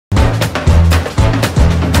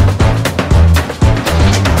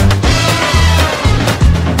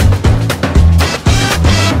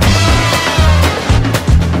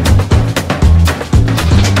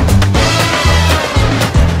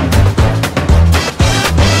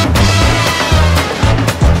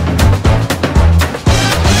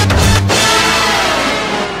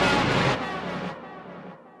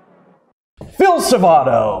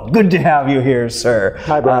Salvato, good to have you here, sir.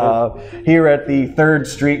 Hi, Brian. Here at the 3rd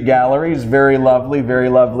Street Galleries, very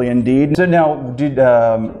lovely indeed. So now,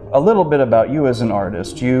 a little bit about you as an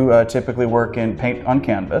artist. You typically work in paint on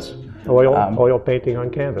canvas. Oil painting on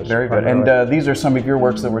canvas. Very good. And these are some of your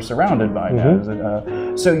works that we're surrounded by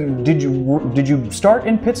now. So did you start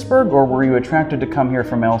in Pittsburgh, or were you attracted to come here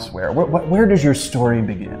from elsewhere? Where does your story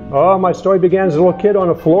begin? Oh, my story began as a little kid on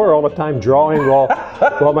the floor all the time drawing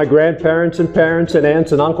while my grandparents and parents and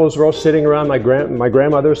aunts and uncles were all sitting around. My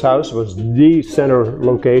grandmother's house was the center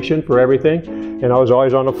location for everything, and I was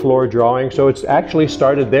always on the floor drawing. So it's actually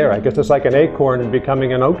started there. I guess it's like an acorn and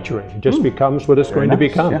becoming an oak tree. It just becomes what it's going to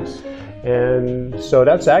become. Yes. And so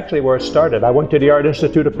that's actually where it started. I went to the Art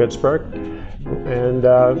Institute of Pittsburgh, and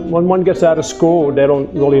when one gets out of school, they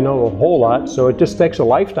don't really know a whole lot, so it just takes a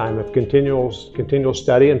lifetime of continual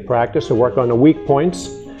study and practice to work on the weak points.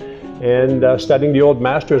 And studying the old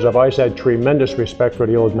masters, I've always had tremendous respect for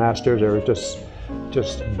the old masters. They were just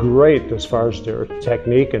great as far as their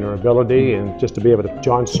technique and their ability, and just to be able to,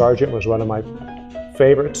 John Sargent was one of my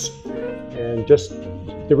favorites, and just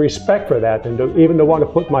the respect for that, and even to want to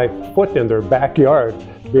put my foot in their backyard,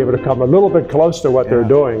 to be able to come a little bit close to what they're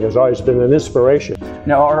doing has always been an inspiration.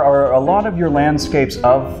 Now, are a lot of your landscapes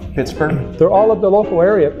of Pittsburgh? They're all of the local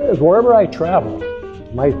area. Wherever I travel,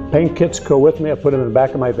 my paint kits go with me. I put them in the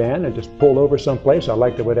back of my van and just pull over someplace. I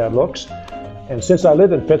like the way that looks. And since I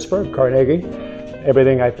live in Pittsburgh, Carnegie,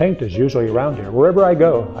 everything I paint is usually around here. Wherever I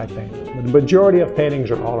go, I paint. The majority of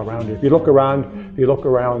paintings are all around here. If you look around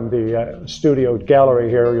the studio gallery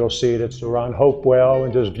here, you'll see it's around Hopewell,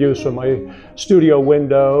 and just views from my studio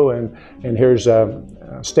window, and here's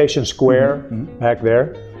Station Square back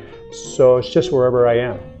there. So it's just wherever I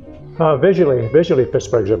am. Visually,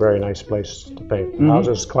 Pittsburgh's a very nice place to paint.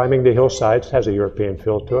 Houses climbing the hillsides, has a European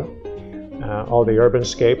feel to it. All the urban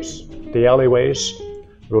scapes, the alleyways,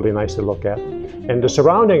 really nice to look at. And the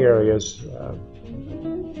surrounding areas,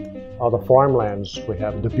 all the farmlands, we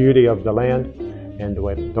have the beauty of the land, and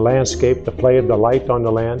the landscape, the play of the light on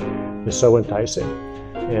the land is so enticing.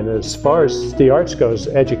 And as far as the arts goes,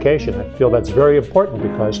 education, I feel that's very important,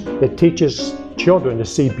 because it teaches children to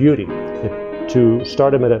see beauty, to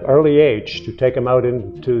start them at an early age, to take them out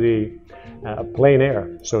into the plein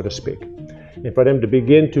air, so to speak, and for them to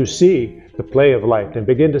begin to see the play of light and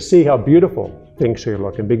begin to see how beautiful things here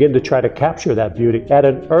look, and begin to try to capture that beauty at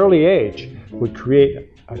an early age would create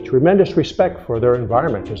a tremendous respect for their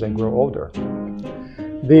environment as they grow older.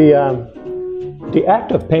 The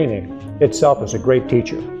act of painting itself is a great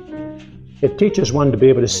teacher. It teaches one to be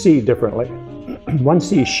able to see differently. One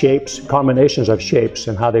sees shapes, combinations of shapes,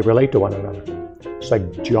 and how they relate to one another. It's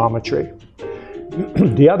like geometry.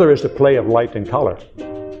 The other is the play of light and color.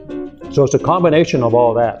 So it's a combination of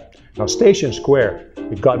all that. Now, Station Square,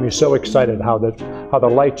 it got me so excited how the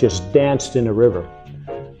light just danced in the river.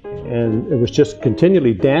 And it was just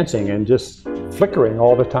continually dancing and just flickering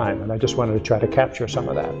all the time. And I just wanted to try to capture some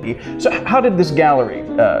of that. So how did this gallery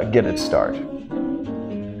get its start?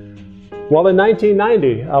 Well, in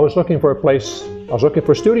 1990, I was looking for a place, I was looking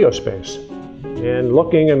for studio space. And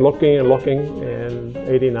looking, in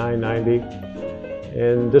 89, 90.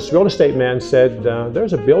 And this real estate man said,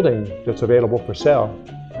 there's a building that's available for sale.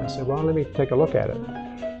 I said, well, let me take a look at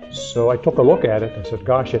it. So I took a look at it and said,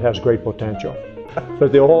 gosh, it has great potential.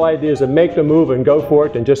 But the whole idea is to make the move and go for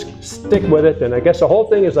it and just stick with it. And I guess the whole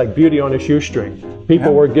thing is like beauty on a shoestring.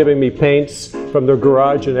 People were giving me paints from their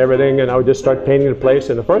garage and everything, and I would just start painting the place.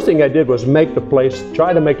 And the first thing I did was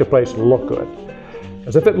try to make the place look good.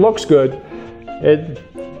 Because if it looks good, it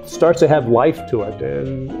starts to have life to it,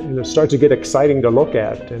 and it starts to get exciting to look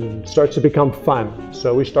at, and starts to become fun.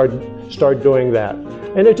 So we start doing that.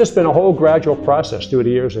 And it's just been a whole gradual process through the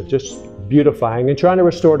years of just beautifying and trying to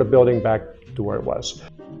restore the building back to where it was.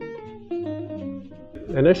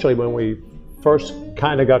 Initially, when we first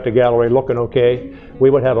kind of got the gallery looking okay, we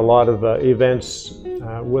would have a lot of events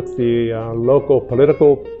with the local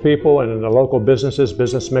political people and the local businesses,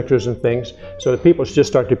 business mixers and things, so that people just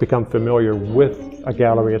start to become familiar with a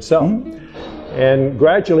gallery itself. And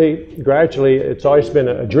gradually, it's always been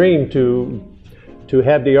a dream to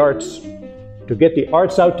have the arts, to get the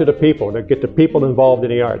arts out to the people, to get the people involved in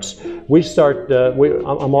the arts.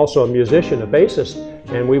 I'm also a musician, a bassist,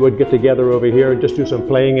 and we would get together over here and just do some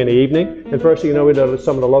playing in the evening. And first thing you know,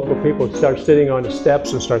 some of the local people would start sitting on the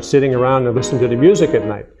steps and start sitting around and listening to the music at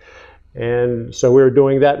night. And so we were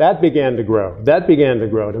doing that. That began to grow.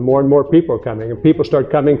 And more people were coming, and people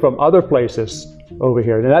started coming from other places over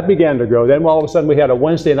here. And that began to grow. Then all of a sudden we had a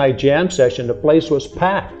Wednesday night jam session. The place was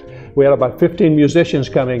packed. We had about 15 musicians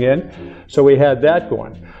coming in, so we had that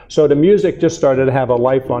going. So the music just started to have a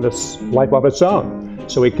life of its own.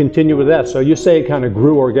 So we continue with that. So you say it kind of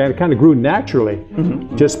grew organic, kind of grew naturally,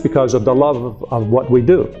 just because of the love of what we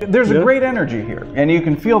do. There's a great energy here, and you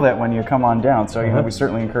can feel that when you come on down. So you know, we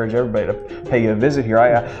certainly encourage everybody to pay you a visit here.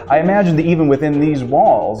 I imagine that even within these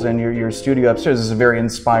walls and your studio upstairs is a very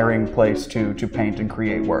inspiring place to paint and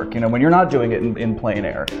create work. You know, when you're not doing it in plain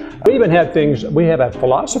air. We even had things. We have had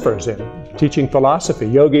philosophers in teaching philosophy,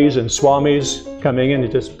 yogis and swamis coming in,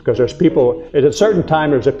 just because there's people at a certain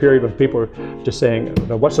time. There's a period when people are just saying,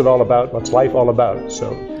 what's it all about? What's life all about? So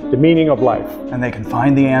the meaning of life. And they can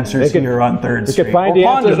find the answers here on 3rd Street. They can find the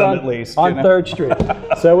answers at least, on 3rd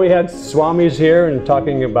Street. So we had swamis here and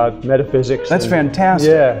talking about metaphysics. That's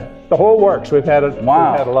fantastic. Yeah, the whole works. We've had a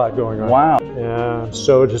lot going on. Wow. Yeah.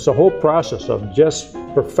 So it's a whole process of just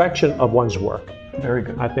perfection of one's work. Very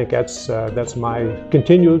good. I think that's my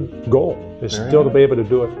continued goal, is still to be able to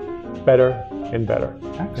do it better and better.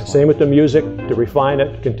 And same with the music, to refine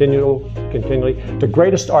it continually. The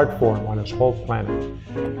greatest art form on this whole planet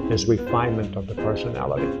is refinement of the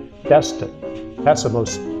personality. That's the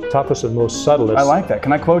most toughest and most subtlest. I like that.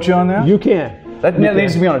 Can I quote you on that? You can. That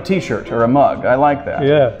needs to be on a t-shirt or a mug. I like that.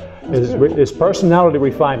 Yeah. Is personality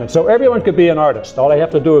refinement. So everyone could be an artist. All they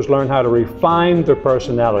have to do is learn how to refine their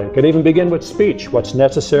personality. It could even begin with speech. What's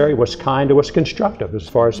necessary, what's kind, and what's constructive as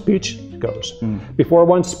far as speech goes. Before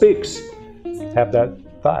one speaks, have that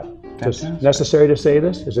thought. Is it necessary to say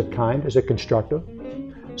this? Is it kind? Is it constructive?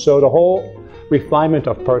 So the whole refinement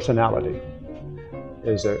of personality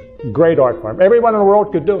is a great art form. Everyone in the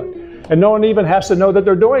world could do it. And no one even has to know that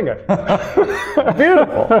they're doing it.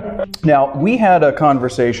 Beautiful. Now, we had a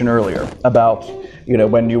conversation earlier about, you know,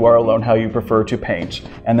 when you are alone, how you prefer to paint.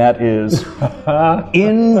 And that is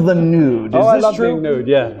in the nude. Is I this love true? being nude,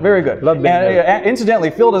 yeah. Very good. Love being nude. Incidentally,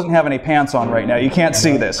 Phil doesn't have any pants on right now. You can't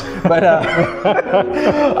see this. But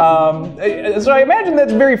so I imagine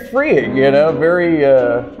that's very freeing, you know, very,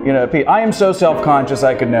 you know, I am so self-conscious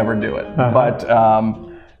I could never do it. But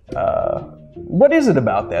what is it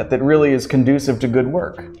about that really is conducive to good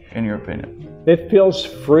work, in your opinion? It feels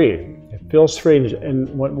free. It feels free. And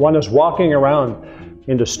when one is walking around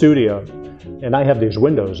in the studio, and I have these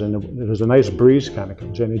windows, and there's a nice breeze kind of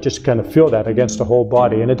comes in, you just kind of feel that against the whole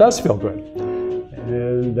body, and it does feel good.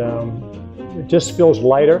 And it just feels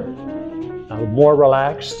lighter, more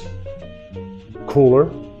relaxed,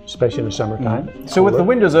 cooler, especially in the summertime. So with the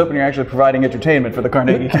windows open, you're actually providing entertainment for the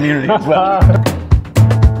Carnegie community as well.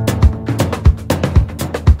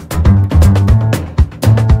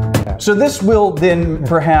 So this will then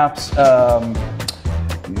perhaps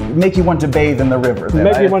make you want to bathe in the river. Then,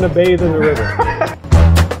 Make you want to bathe in the river.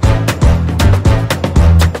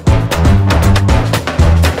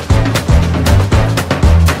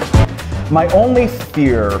 My only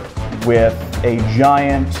fear with a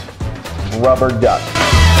giant rubber duck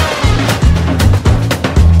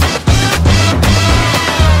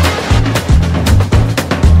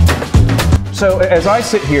So as I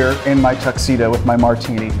sit here in my tuxedo with my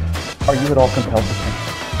martini, are you at all compelled to paint?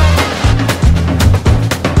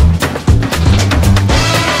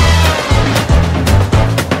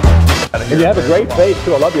 You have a great face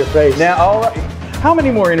too. I love your face. Now, all right. How many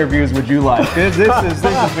more interviews would you like? This is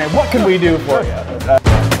man. What can we do for you?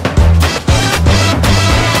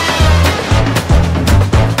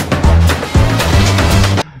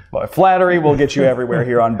 Flattery will get you everywhere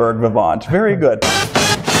here on BURGH VIVANT. Very good.